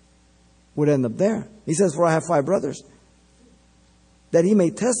would end up there. He says, For I have 5 brothers, that he may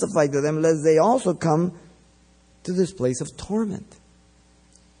testify to them, lest they also come to this place of torment.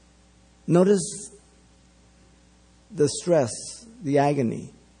 Notice the stress, the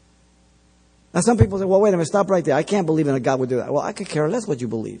agony. Now some people say, well, wait a minute, stop right there. I can't believe in a God would do that. Well, I could care less what you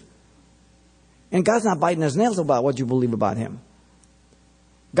believe. And God's not biting his nails about what you believe about him.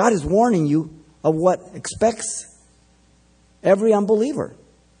 God is warning you of what expects every unbeliever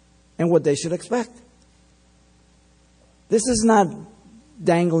and what they should expect. This is not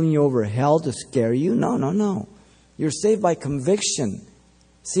dangling you over hell to scare you. No. You're saved by conviction,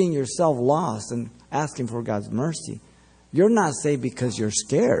 seeing yourself lost and asking for God's mercy. You're not saved because you're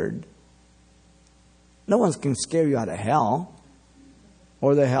scared. No one can scare you out of hell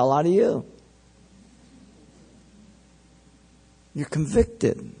or the hell out of you. You're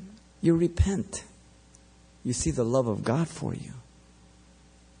convicted. You repent. You see the love of God for you.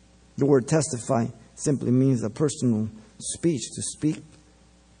 The word testify simply means a personal speech, to speak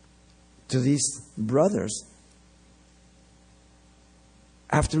to these brothers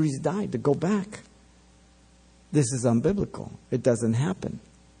after he's died, to go back. this is unbiblical. It doesn't happen.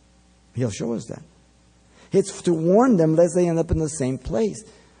 He'll show us that. It's to warn them lest they end up in the same place.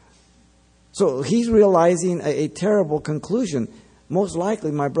 So he's realizing a terrible conclusion. Most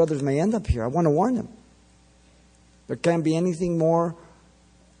likely my brothers may end up here. I want to warn them. There can't be anything more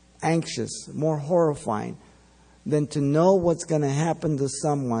anxious, more horrifying than to know what's going to happen to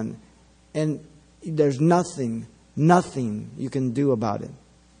someone and there's nothing you can do about it.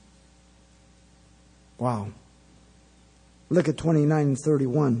 Wow. Look at 29 and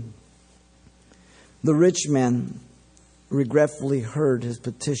 31. The rich man regretfully heard his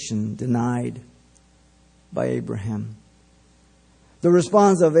petition denied by Abraham. The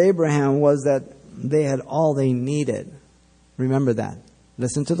response of Abraham was that they had all they needed. Remember that.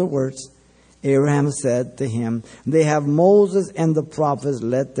 Listen to the words. Abraham said to him, they have Moses and the prophets,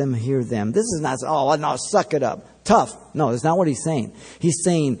 let them hear them. This is not, oh, no, suck it up. Tough. No, that's not what he's saying. He's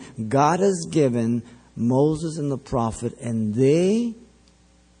saying God has given Moses and the prophet, and they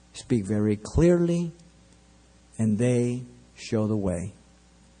speak very clearly, and they show the way.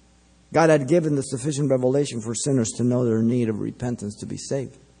 God had given the sufficient revelation for sinners to know their need of repentance to be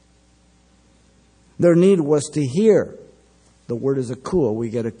saved. Their need was to hear. The word is akouo. We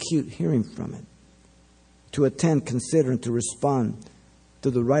get acute hearing from it. To attend, consider, and to respond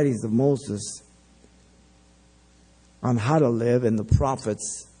to the writings of Moses on how to live and the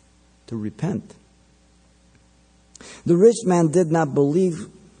prophets to repent. The rich man did not believe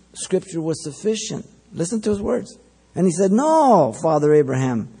Scripture was sufficient. Listen to his words. And he said, no, Father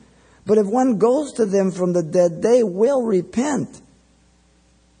Abraham, but if one goes to them from the dead, they will repent.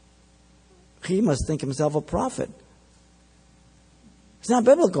 He must think himself a prophet. It's not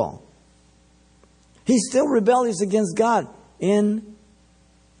biblical. He's still rebellious against God in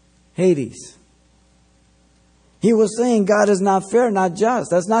Hades. He was saying God is not fair, not just.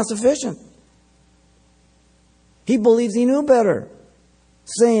 That's not sufficient. He believes he knew better.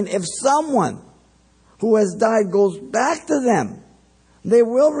 Saying if someone who has died goes back to them, they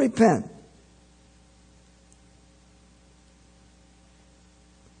will repent.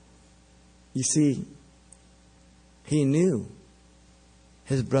 You see, he knew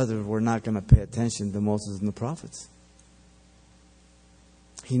his brothers were not going to pay attention to Moses and the prophets.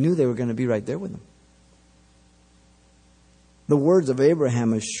 He knew they were going to be right there with him. The words of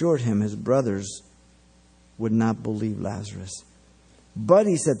Abraham assured him his brothers would not believe Lazarus. But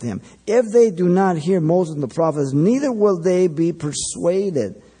he said to him, if they do not hear Moses and the prophets, neither will they be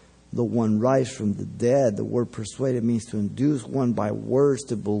persuaded. The one rise from the dead. The word persuaded means to induce one by words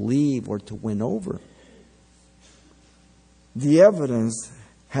to believe or to win over. The evidence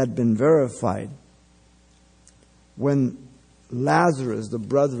had been verified. When Lazarus, the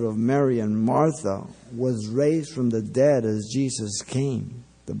brother of Mary and Martha, was raised from the dead as Jesus came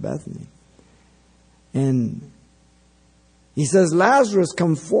to Bethany. And he says, Lazarus,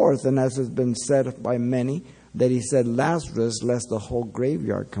 come forth. And as has been said by many, that he said, Lazarus, lest the whole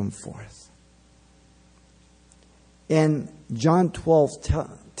graveyard come forth. And John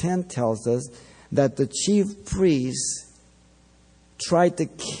 12:10 tells us that the chief priests tried to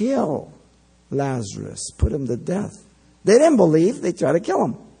kill Lazarus, put him to death. They didn't believe, they tried to kill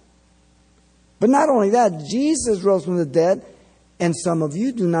him. But not only that, Jesus rose from the dead, and some of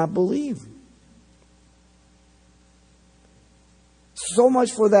you do not believe. So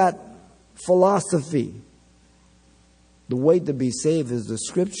much for that philosophy. The way to be saved is the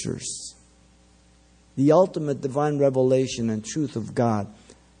Scriptures. The ultimate divine revelation and truth of God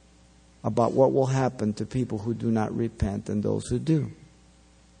about what will happen to people who do not repent and those who do.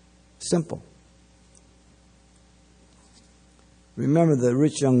 Simple. Remember, the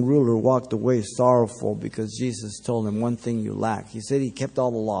rich young ruler walked away sorrowful because Jesus told him, one thing you lack. He said he kept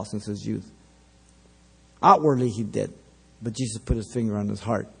all the law since his youth. Outwardly he did. But Jesus put his finger on his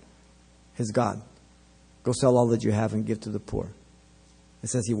heart. His God. Go sell all that you have and give to the poor. It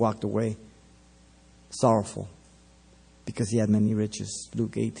says he walked away sorrowful because he had many riches.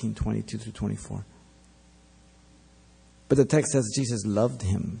 Luke 18:22-24. But the text says Jesus loved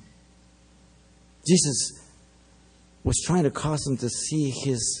him. Jesus was trying to cause him to see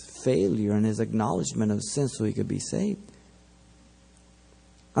his failure and his acknowledgement of sin so he could be saved.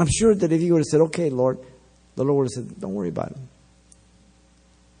 I'm sure that if he would have said, okay, Lord, the Lord would have said, don't worry about it.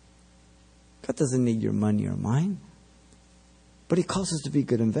 God doesn't need your money or mine. But he calls us to be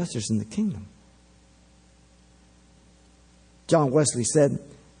good investors in the kingdom. John Wesley said,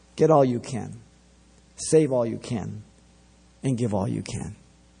 get all you can, save all you can, and give all you can.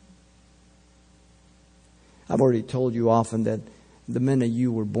 I've already told you often that the minute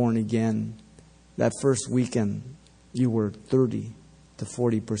you were born again, that first weekend, you were 30 to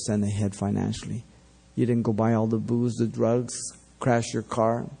 40% ahead financially. You didn't go buy all the booze, the drugs, crash your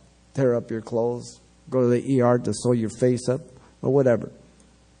car, tear up your clothes, go to the ER to sew your face up, or whatever.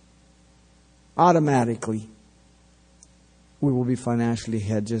 Automatically, we will be financially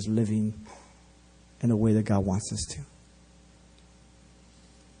ahead just living in the way that God wants us to.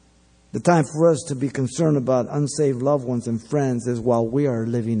 The time for us to be concerned about unsaved loved ones and friends is while we are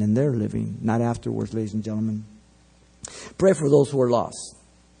living and they're living, not afterwards, ladies and gentlemen. Pray for those who are lost.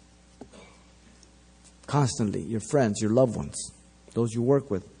 Constantly, your friends, your loved ones, those you work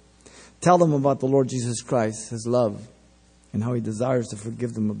with. Tell them about the Lord Jesus Christ, His love, and how He desires to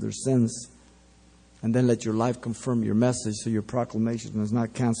forgive them of their sins. And then let your life confirm your message so your proclamation is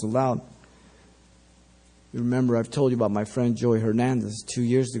not canceled out. You remember I've told you about my friend Joey Hernandez 2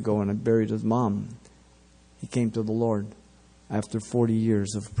 years ago when I buried his mom. He came to the Lord after 40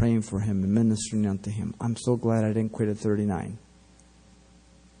 years of praying for him and ministering unto him. I'm so glad I didn't quit at 39.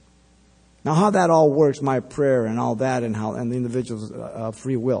 Now how that all works, my prayer and all that, and the individual's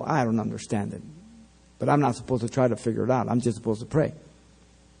free will, I don't understand it. But I'm not supposed to try to figure it out. I'm just supposed to pray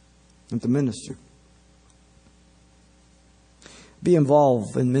and to minister. Be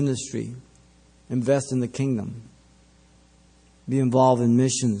involved in ministry. Invest in the kingdom. Be involved in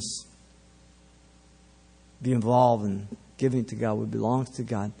missions. Be involved in giving to God what belongs to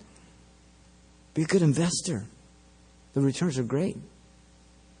God. Be a good investor. The returns are great.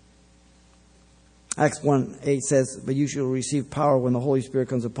 Acts 1:8 says, "But you shall receive power when the Holy Spirit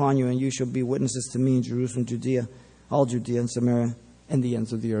comes upon you, and you shall be witnesses to me in Jerusalem, Judea, all Judea and Samaria, and the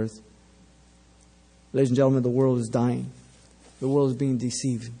ends of the earth." Ladies and gentlemen, the world is dying. The world is being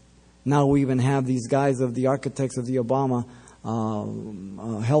deceived. Now we even have these guys of the architects of the Obama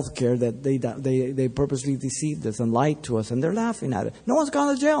health care that they purposely deceived us and lied to us, and they're laughing at it. No one's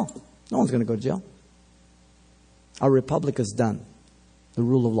gone to jail. No one's going to go to jail. Our republic is done. The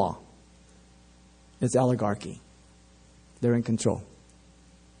rule of law. It's oligarchy. They're in control.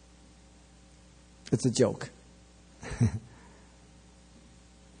 It's a joke.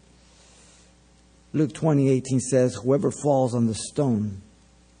 Luke 20:18 says, "Whoever falls on the stone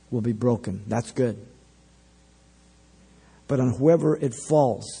will be broken." That's good. But on whoever it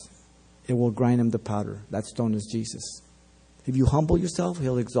falls, it will grind him to powder. That stone is Jesus. If you humble yourself,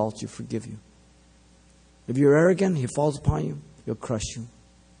 He'll exalt you, forgive you. If you're arrogant, He falls upon you, He'll crush you.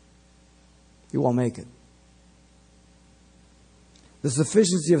 You won't make it. The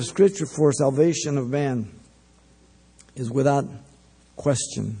sufficiency of Scripture for salvation of man is without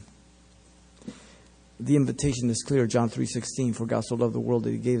question. The invitation is clear, John 3:16, "For God so loved the world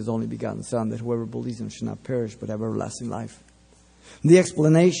that He gave His only begotten Son, that whoever believes in Him should not perish, but have everlasting life." The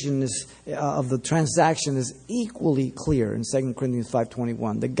explanation of the transaction is equally clear in 2 Corinthians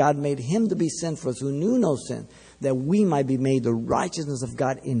 5:21, that God made Him to be sin for us who knew no sin, that we might be made the righteousness of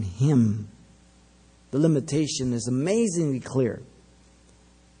God in Him. The limitation is amazingly clear.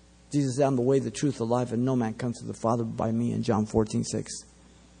 Jesus said, "I'm the way, the truth, the life, and no man comes to the Father but by me," in John 14:6.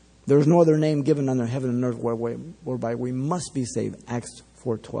 "There is no other name given under heaven and earth whereby we must be saved," Acts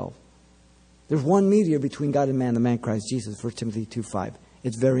 4:12. There's one mediator between God and man, the man Christ Jesus, 1 Timothy 2:5.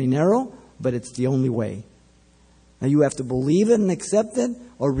 It's very narrow, but it's the only way. Now you have to believe it and accept it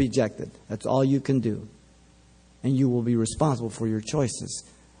or reject it. That's all you can do. And you will be responsible for your choices.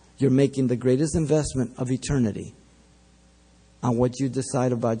 You're making the greatest investment of eternity on what you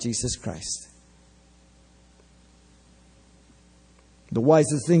decide about Jesus Christ. The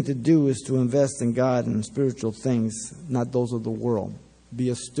wisest thing to do is to invest in God and spiritual things, not those of the world. Be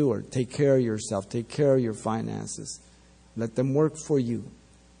a steward. Take care of yourself. Take care of your finances. Let them work for you.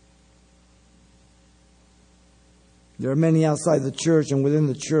 There are many outside the church and within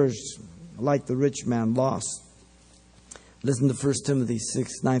the church, like the rich man, lost. Listen to 1 Timothy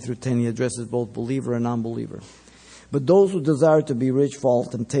 6:9-10. He addresses both believer and unbeliever. "But those who desire to be rich fall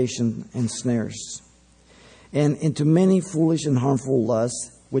into temptation and snares, and into many foolish and harmful lusts,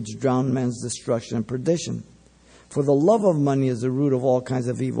 which drown men's destruction and perdition. For the love of money is the root of all kinds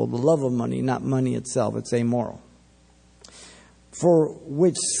of evil." The love of money, not money itself, it's amoral. "For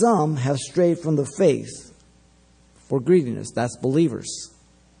which some have strayed from the faith for greediness." That's believers.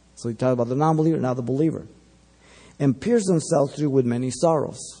 So we talk about the non-believer, now the believer. "And pierce themselves through with many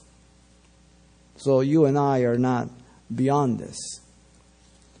sorrows." So you and I are not beyond this.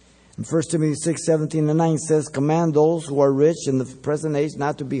 And 1 Timothy 6:17-9 says, "Command those who are rich in the present age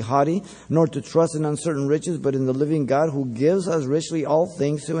not to be haughty, nor to trust in uncertain riches, but in the living God, who gives us richly all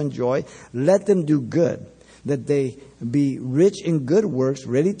things to enjoy. Let them do good, that they be rich in good works,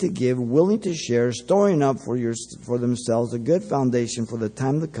 ready to give, willing to share, storing up for themselves a good foundation for the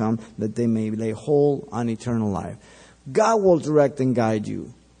time to come, that they may lay hold on eternal life." God will direct and guide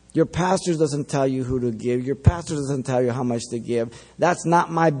you. Your pastor doesn't tell you who to give. Your pastor doesn't tell you how much to give. That's not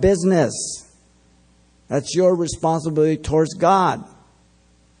my business. That's your responsibility towards God.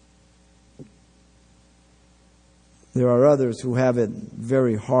 There are others who have it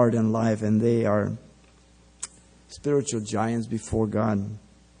very hard in life, and they are spiritual giants before God,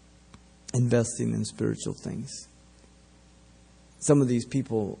 investing in spiritual things. Some of these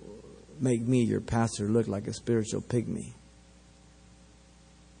people make me, your pastor, look like a spiritual pygmy.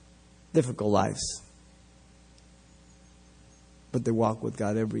 Difficult lives. But they walk with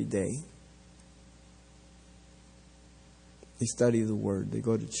God every day. They study the Word. They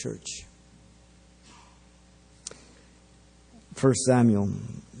go to church. 1 Samuel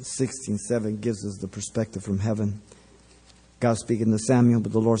 16:7 gives us the perspective from heaven. God speaking to Samuel,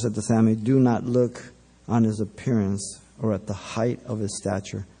 but the Lord said to Samuel, do not look on his appearance or at the height of his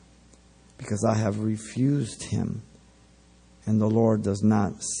stature, because I have refused him. And the Lord does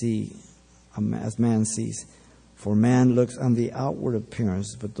not see as man sees. For man looks on the outward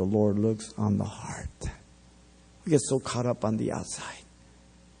appearance, but the Lord looks on the heart. We get so caught up on the outside.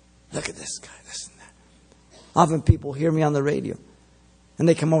 Look at this guy, this and that. Often people hear me on the radio, and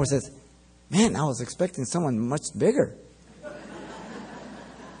they come over and say, man, I was expecting someone much bigger.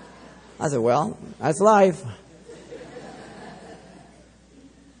 I said, well, that's life.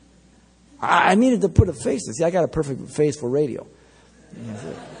 I needed to put a face. See, I got a perfect face for radio.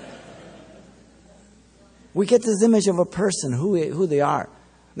 We get this image of a person, who they are.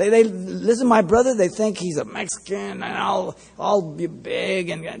 They listen, my brother, they think he's a Mexican and all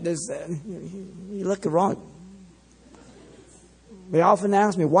big and this. You look wrong. They often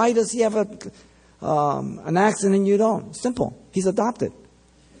ask me, why does he have an accent and you don't? Simple. He's adopted.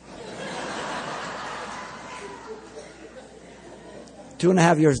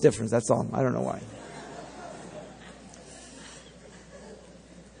 2.5 years difference, that's all. I don't know why.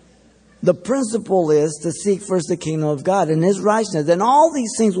 The principle is to seek first the kingdom of God and His righteousness. And all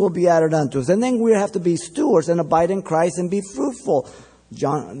these things will be added unto us. And then we have to be stewards and abide in Christ and be fruitful.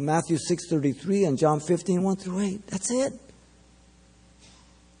 Matthew 6:33 and John 15:1-8. That's it.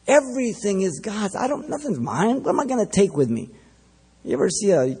 Everything is God's. Nothing's mine. What am I going to take with me? You ever see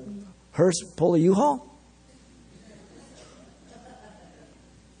a hearse pull a U-Haul?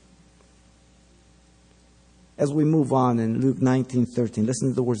 As we move on in Luke 19:13, listen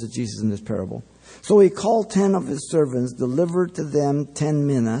to the words of Jesus in this parable. So he called 10 of his servants, delivered to them 10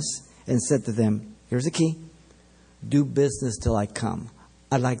 minas, and said to them, here's the key, do business till I come.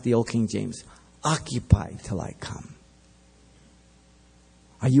 I like the old King James. Occupy till I come.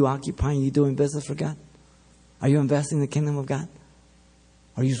 Are you occupying? Are you doing business for God? Are you investing in the kingdom of God?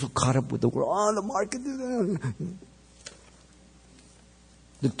 Are you so caught up with the world? Oh, the market.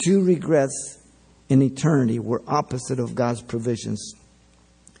 The two regrets in eternity were opposite of God's provisions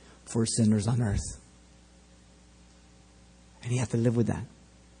for sinners on earth. And you have to live with that.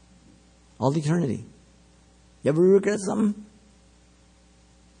 All eternity. You ever regret something?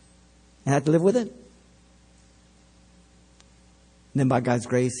 And have to live with it? And then by God's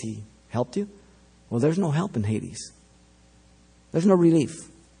grace, He helped you? Well, there's no help in Hades. There's no relief.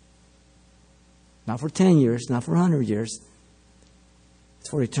 Not for 10 years, not for 100 years. It's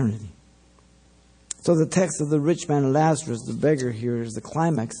for eternity. So the text of the rich man and Lazarus, the beggar here, is the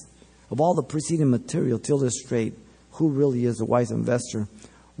climax of all the preceding material to illustrate who really is a wise investor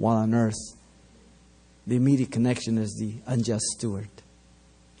while on earth. The immediate connection is the unjust steward.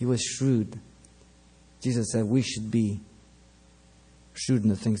 He was shrewd. Jesus said we should be shrewd in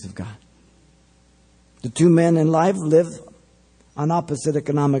the things of God. The two men in life live on opposite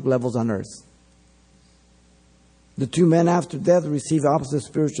economic levels on earth. The two men after death receive opposite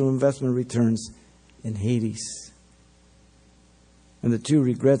spiritual investment returns in Hades. And the two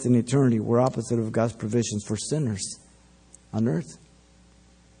regrets in eternity were opposite of God's provisions for sinners on earth.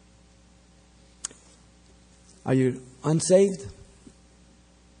 Are you unsaved?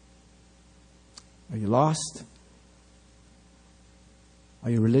 Are you lost? Are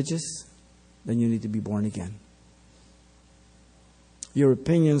you religious? Then you need to be born again. Your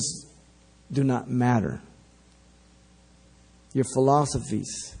opinions do not matter. Your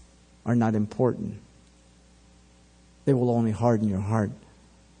philosophies are not important. They will only harden your heart.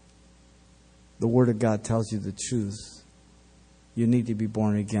 The Word of God tells you the truth. You need to be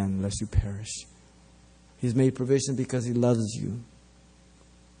born again lest you perish. He's made provision because He loves you.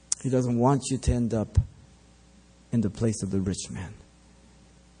 He doesn't want you to end up in the place of the rich man.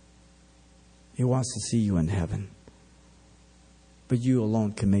 He wants to see you in heaven. But you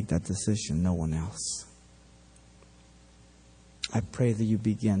alone can make that decision, no one else. I pray that you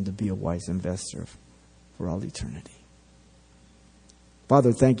begin to be a wise investor for all eternity.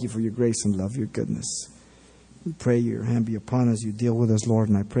 Father, thank you for your grace and love, your goodness. We pray your hand be upon us. You deal with us, Lord.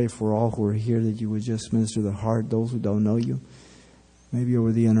 And I pray for all who are here that you would just minister the heart, those who don't know you, maybe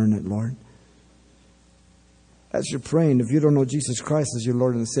over the internet, Lord. As you're praying, if you don't know Jesus Christ as your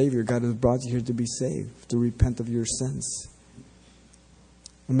Lord and Savior, God has brought you here to be saved, to repent of your sins.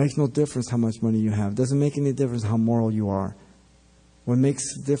 It makes no difference how much money you have. It doesn't make any difference how moral you are. What makes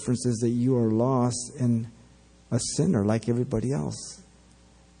a difference is that you are lost and a sinner like everybody else.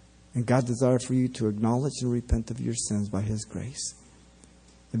 And God desires for you to acknowledge and repent of your sins by His grace.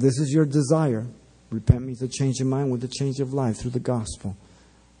 If this is your desire, repent means a change of mind with a change of life through the gospel.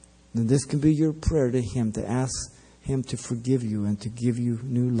 Then this can be your prayer to Him, to ask Him to forgive you and to give you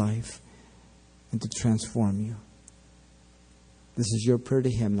new life and to transform you. This is your prayer to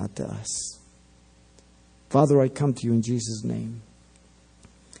Him, not to us. Father, I come to you in Jesus' name.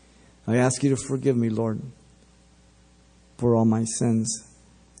 I ask you to forgive me, Lord, for all my sins.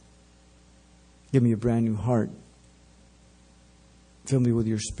 Give me a brand new heart. Fill me with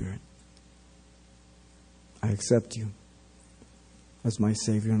your Spirit. I accept you as my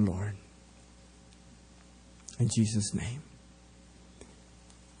Savior and Lord. In Jesus' name,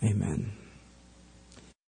 amen.